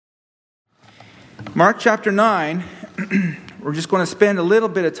Mark chapter 9, we're just going to spend a little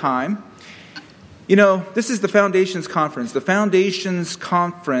bit of time. You know, this is the Foundations Conference. The Foundations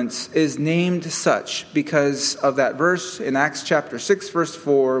Conference is named such because of that verse in Acts chapter 6, verse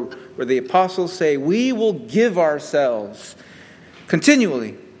 4, where the apostles say, "We will give ourselves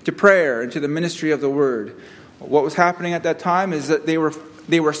continually to prayer and to the ministry of the word." What was happening at that time is that they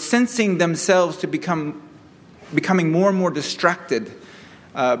were sensing themselves to becoming more and more distracted.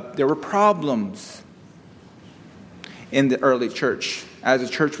 There were problems in the early church. As the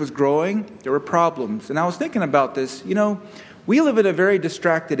church was growing, there were problems. And I was thinking about this. You know, we live in a very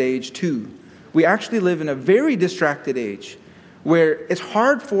distracted age too. We actually live in a very distracted age where it's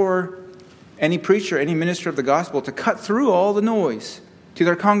hard for any preacher, any minister of the gospel to cut through all the noise to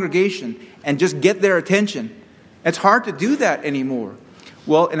their congregation and just get their attention. It's hard to do that anymore.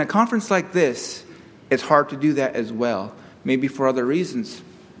 Well, in a conference like this, it's hard to do that as well, maybe for other reasons.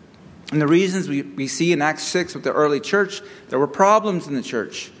 And the reasons we see in Acts 6 with the early church, there were problems in the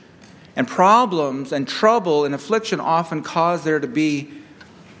church. And problems and trouble and affliction often cause there to be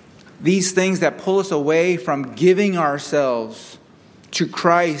these things that pull us away from giving ourselves to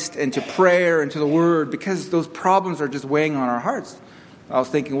Christ and to prayer and to the Word, because those problems are just weighing on our hearts. I was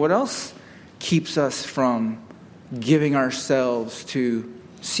thinking, what else keeps us from giving ourselves to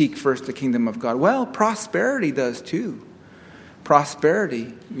seek first the kingdom of God? Well, prosperity does too.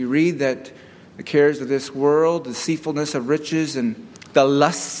 Prosperity. We read that the cares of this world, the deceitfulness of riches, and the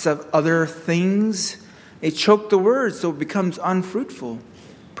lusts of other things, they choke the word, so it becomes unfruitful.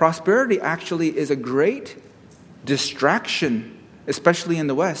 Prosperity actually is a great distraction, especially in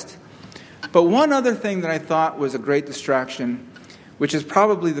the West. But one other thing that I thought was a great distraction, which is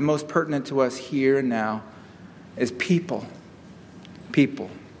probably the most pertinent to us here and now, is people.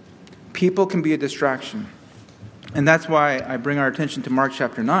 People. People can be a distraction. And that's why I bring our attention to Mark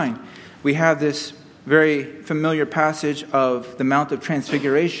chapter 9. We have this very familiar passage of the Mount of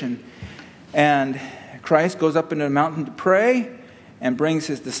Transfiguration. And Christ goes up into the mountain to pray and brings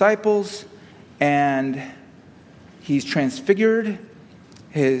his disciples. And he's transfigured.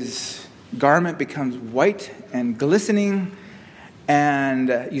 His garment becomes white and glistening. And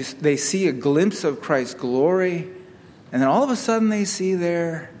they see a glimpse of Christ's glory. And then all of a sudden they see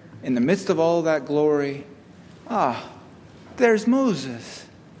there, in the midst of all of that glory, there's Moses.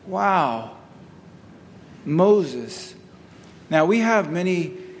 Wow. Moses. Now, we have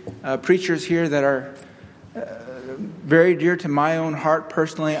many preachers here that are very dear to my own heart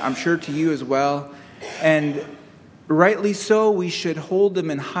personally. I'm sure to you as well. And rightly so, we should hold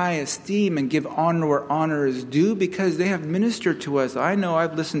them in high esteem and give honor where honor is due, because they have ministered to us. I know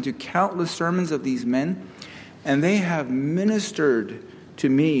I've listened to countless sermons of these men, and they have ministered to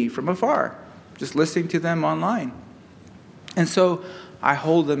me from afar, just listening to them online. And so I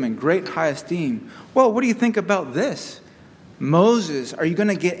hold them in great high esteem. Well, what do you think about this? Moses, are you going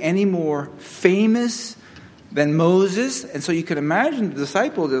to get any more famous than Moses? And so you can imagine the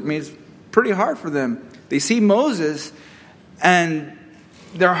disciples, I mean, it's pretty hard for them. They see Moses and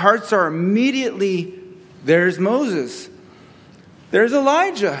their hearts are immediately, there's Moses. There's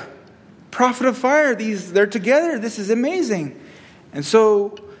Elijah, prophet of fire. They're together. This is amazing. And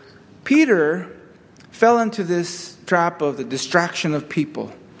so Peter fell into this trap of the distraction of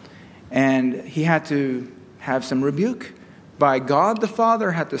people. And he had to have some rebuke. By God the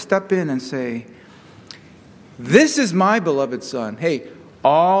Father had to step in and say, "This is my beloved Son." Hey,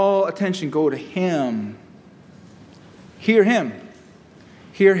 all attention go to him. Hear him.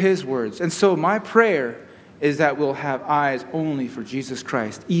 Hear his words. And so my prayer is that we'll have eyes only for Jesus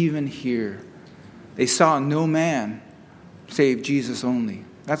Christ, even here. They saw no man save Jesus only.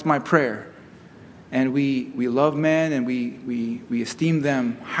 That's my prayer. And we love men and we esteem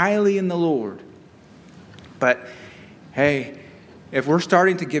them highly in the Lord. But hey, if we're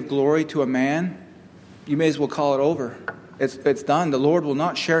starting to give glory to a man, you may as well call it over. It's done. The Lord will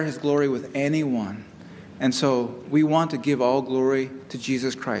not share his glory with anyone. And so we want to give all glory to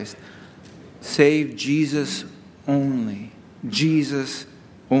Jesus Christ. Save Jesus only. Jesus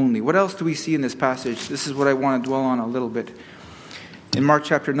only. What else do we see in this passage? This is what I want to dwell on a little bit. In Mark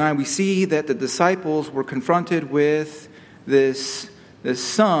chapter 9, we see that the disciples were confronted with this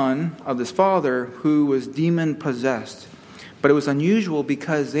son of this father who was demon-possessed. But it was unusual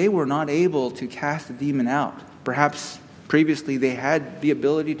because they were not able to cast the demon out. Perhaps previously they had the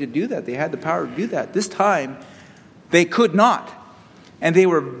ability to do that. They had the power to do that. This time, they could not. And they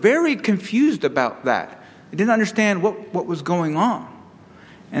were very confused about that. They didn't understand what was going on.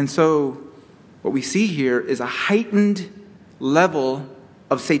 And so what we see here is a heightened level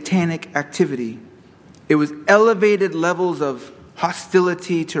of satanic activity. It was elevated levels of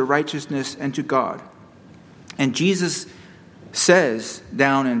hostility to righteousness and to God. And Jesus says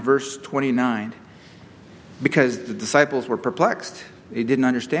down in verse 29, because the disciples were perplexed, they didn't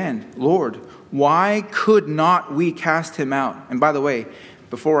understand, Lord, why could not we cast him out? And by the way,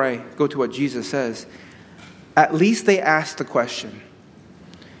 before I go to what Jesus says, at least they asked the question.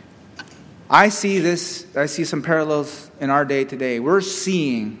 I see some parallels in our day today. We're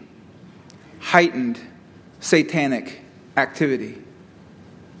seeing heightened satanic activity.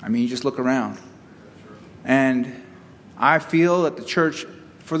 I mean, you just look around. And I feel that the church,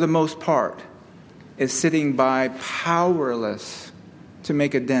 for the most part, is sitting by powerless to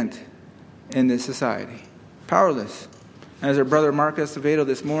make a dent in this society. Powerless. As our brother Marcus Acevedo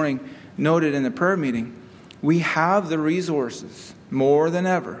this morning noted in the prayer meeting, we have the resources more than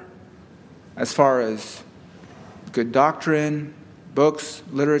ever as far as good doctrine, books,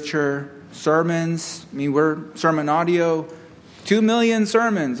 literature, sermons. I mean, we're sermon audio, 2 million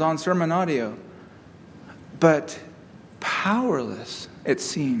sermons on sermon audio. But powerless, it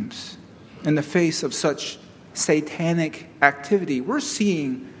seems, in the face of such satanic activity. We're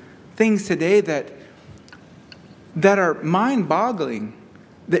seeing things today that are mind-boggling.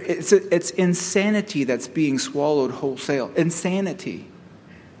 It's insanity that's being swallowed wholesale. Insanity.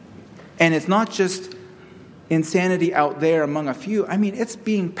 And it's not just insanity out there among a few. I mean, it's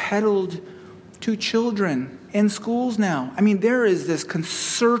being peddled to children in schools now. I mean, there is this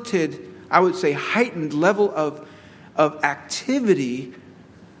concerted, I would say, heightened level of activity,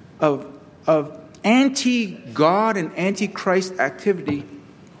 of anti-God and anti-Christ activity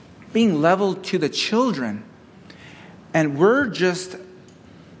being leveled to the children. And we're just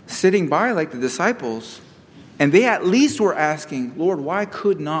sitting by like the disciples, and they at least were asking, Lord, why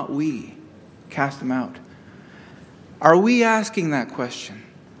could not we cast them out? Are we asking that question?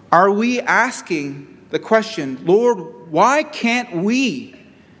 Are we asking the question, Lord, why can't we?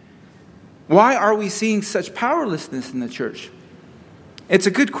 Why are we seeing such powerlessness in the church? It's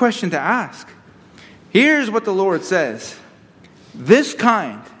a good question to ask. Here's what the Lord says. This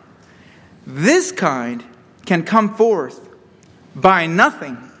kind can come forth by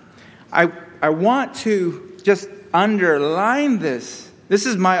nothing. I want to just underline this. This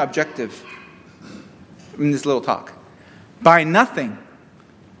is my objective in this little talk. By nothing.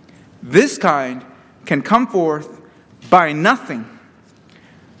 This kind can come forth by nothing.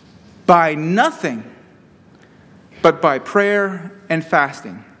 By nothing, but by prayer and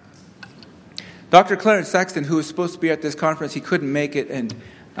fasting. Dr. Clarence Sexton, who was supposed to be at this conference, he couldn't make it, and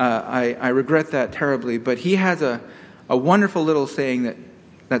I regret that terribly. But he has a wonderful little saying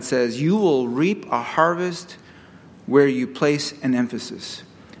that says, you will reap a harvest where you place an emphasis.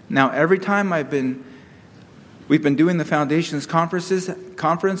 Now, every time we've been doing the Foundations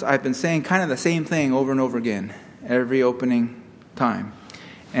conference, I've been saying kind of the same thing over and over again, every opening time.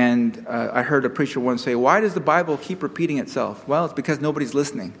 And I heard a preacher once say, why does the Bible keep repeating itself? Well, it's because nobody's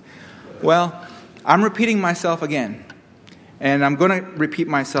listening. Well, I'm repeating myself again. And I'm going to repeat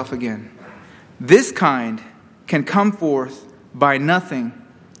myself again. This kind can come forth by nothing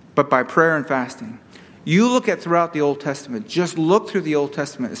but by prayer and fasting. You look at throughout the Old Testament. Just look through the Old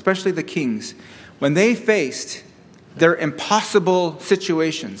Testament, especially the kings. When they faced their impossible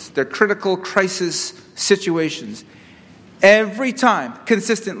situations, their critical crisis situations, every time,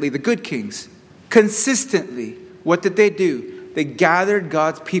 consistently, the good kings, consistently, what did they do? They gathered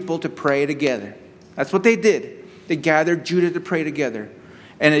God's people to pray together. That's what they did. They gathered Judah to pray together.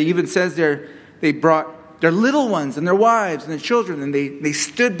 And it even says there, they brought their little ones and their wives and their children, and they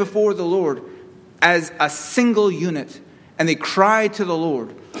stood before the Lord as a single unit. And they cried to the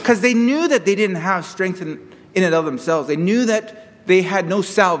Lord. Because they knew that they didn't have strength in and of themselves. They knew that they had no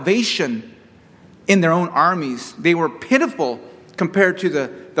salvation in their own armies. They were pitiful compared to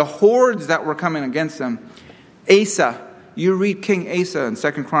the hordes that were coming against them. Asa, you read King Asa in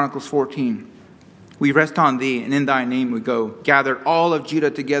 2 Chronicles 14. We rest on thee, and in thy name we go. Gathered all of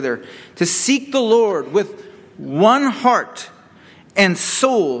Judah together to seek the Lord with one heart and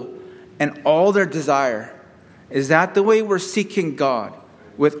soul and all their desire. Is that the way we're seeking God?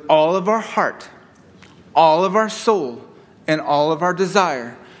 With all of our heart, all of our soul, and all of our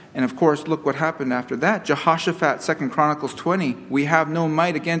desire. And of course, look what happened after that. Jehoshaphat, 2 Chronicles 20. We have no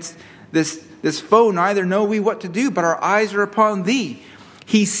might against this foe, neither know we what to do, but our eyes are upon thee.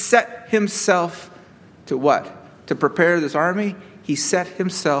 He set himself to what? To prepare this army? He set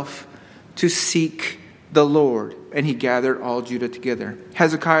himself to seek the Lord. And he gathered all Judah together.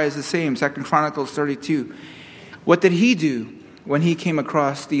 Hezekiah is the same, 2 Chronicles 32. What did he do when he came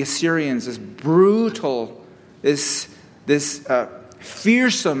across the Assyrians, this brutal, this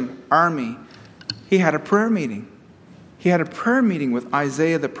fearsome army? He had a prayer meeting. He had a prayer meeting with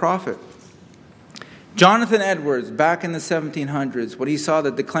Isaiah the prophet. Jonathan Edwards, back in the 1700s, when he saw the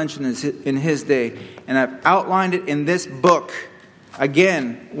declension in his day, and I've outlined it in this book,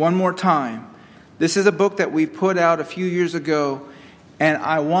 again, one more time. This is a book that we put out a few years ago, and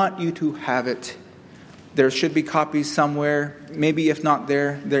I want you to have it. There should be copies somewhere. Maybe if not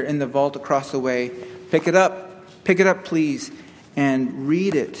there, they're in the vault across the way. Pick it up, please, and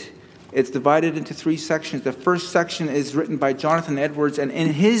read it. It's divided into 3 sections. The first section is written by Jonathan Edwards, and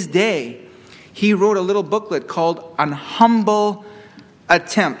in his day, he wrote a little booklet called An Humble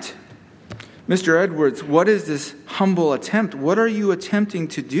Attempt. Mr. Edwards, what is this humble attempt? What are you attempting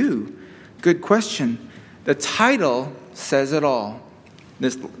to do? Good question. The title says it all.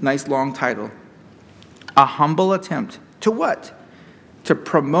 This nice long title. A humble attempt. To what? To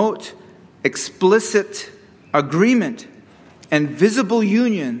promote explicit agreement and visible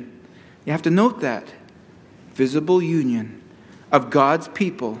union. You have to note that. Visible union of God's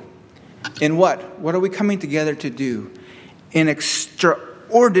people. In what? What are we coming together to do? In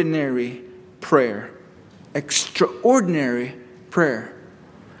extraordinary prayer. Extraordinary prayer.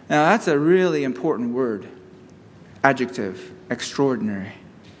 Now that's a really important word. Adjective. Extraordinary.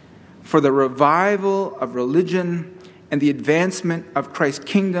 For the revival of religion and the advancement of Christ's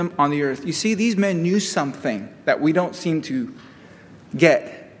kingdom on the earth. You see, these men knew something that we don't seem to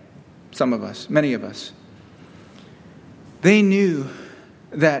get. Some of us, many of us. They knew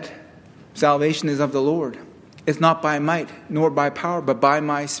that salvation is of the Lord. It's not by might nor by power, but by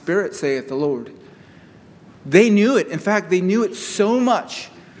my Spirit, saith the Lord. They knew it. In fact, they knew it so much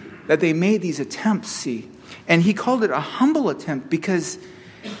that they made these attempts, see. And he called it a humble attempt because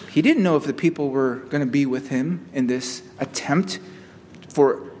he didn't know if the people were going to be with him in this attempt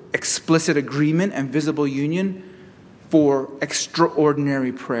for explicit agreement and visible union, for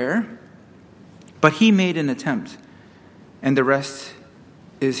extraordinary prayer. But he made an attempt, and the rest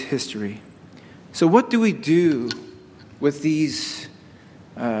is history. So what do we do with these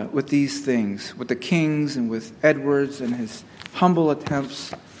things, with the kings and with Edwards and his humble attempts?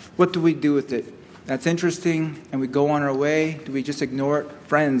 What do we do with it? That's interesting, and we go on our way. Do we just ignore it?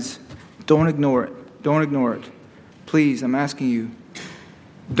 Friends, don't ignore it. Don't ignore it. Please, I'm asking you,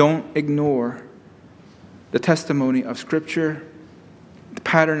 don't ignore the testimony of Scripture, the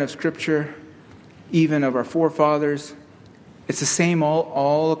pattern of Scripture, even of our forefathers. It's the same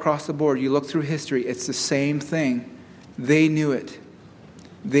all across the board. You look through history, it's the same thing. They knew it.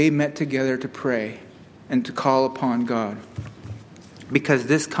 They met together to pray and to call upon God. Because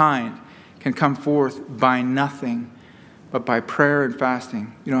this kind can come forth by nothing but by prayer and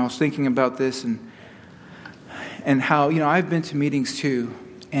fasting. I was thinking about this and how, I've been to meetings too,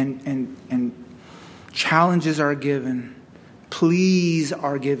 and challenges are given, pleas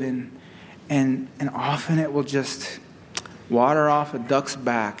are given, and often it will just water off a duck's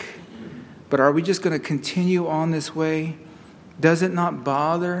back. But are we just going to continue on this way? Does it not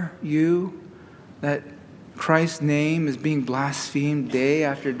bother you that Christ's name is being blasphemed day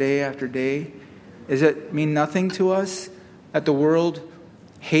after day after day? Does it mean nothing to us that the world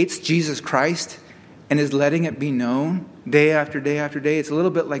hates Jesus Christ and is letting it be known day after day after day? It's a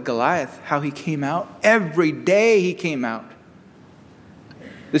little bit like Goliath, how he came out. Every day he came out.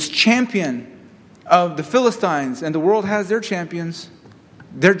 This champion of the Philistines, and the world has their champions,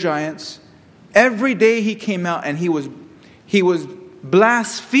 their giants. Every day he came out and he was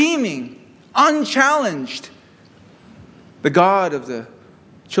blaspheming, unchallenged, the God of the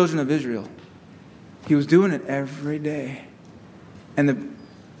children of Israel. He was doing it every day. And the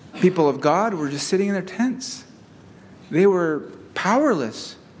people of God were just sitting in their tents. They were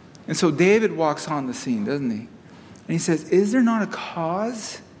powerless. And so David walks on the scene, doesn't he? And he says, is there not a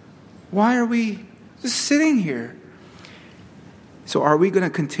cause? Why are we just sitting here? So are we going to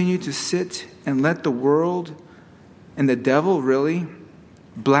continue to sit and let the world and the devil really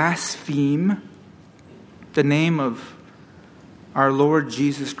blaspheme the name of our Lord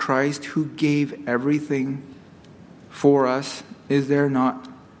Jesus Christ, who gave everything for us? Is there not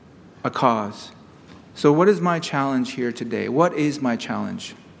a cause? So what is my challenge here today? What is my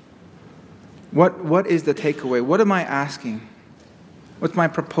challenge? What is the takeaway? What am I asking? What's my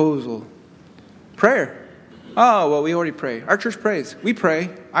proposal? Prayer. Oh, well, we already pray. Our church prays. We pray.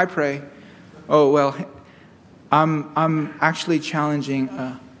 I pray. Oh, well, I'm actually challenging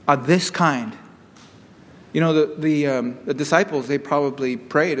this kind. The disciples, they probably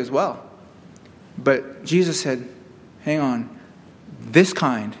prayed as well. But Jesus said, hang on, this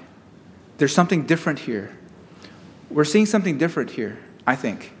kind. There's something different here. We're seeing something different here, I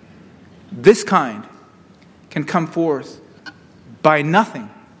think. This kind can come forth by nothing.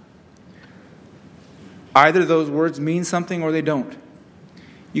 Either those words mean something or they don't.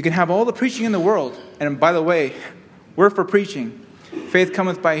 You can have all the preaching in the world. And by the way, we're for preaching. Faith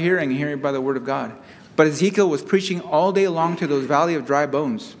cometh by hearing, and hearing by the word of God. But Ezekiel was preaching all day long to those valley of dry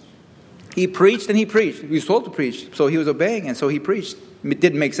bones. He preached and he preached. He was told to preach, so he was obeying, and so he preached. It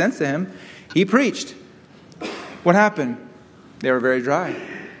didn't make sense to him. He preached. What happened? They were very dry.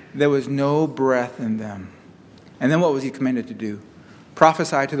 There was no breath in them. And then what was he commanded to do?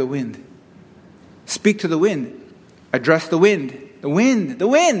 Prophesy to the wind. Speak to the wind. Address the wind. The wind, the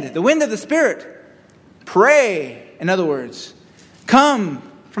wind, the wind of the Spirit. Pray, in other words. Come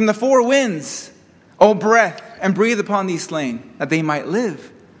from the four winds, O breath, and breathe upon these slain, that they might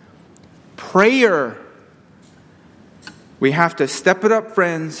live. Prayer. We have to step it up,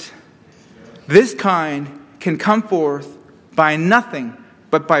 friends. This kind can come forth by nothing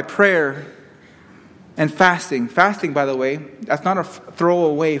but by prayer and fasting. Fasting, by the way, that's not a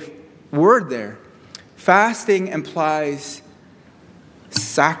throwaway word there. Fasting implies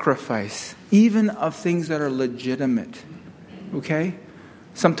sacrifice, even of things that are legitimate. Okay?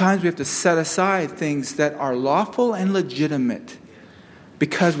 Sometimes we have to set aside things that are lawful and legitimate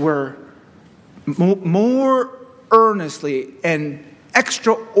because we're more earnestly and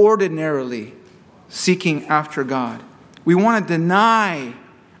extraordinarily seeking after God. We want to deny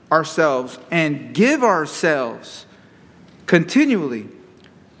ourselves and give ourselves continually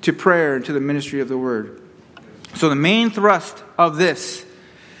to prayer and to the ministry of the word. So the main thrust of this,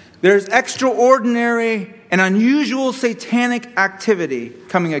 there's extraordinary and unusual satanic activity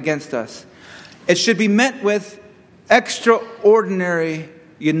coming against us. It should be met with extraordinary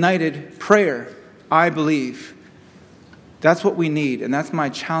united prayer, I believe. That's what we need, and that's my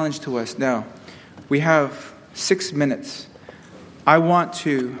challenge to us now. We have 6 minutes. I want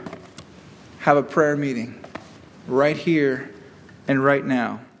to have a prayer meeting right here and right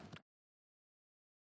now.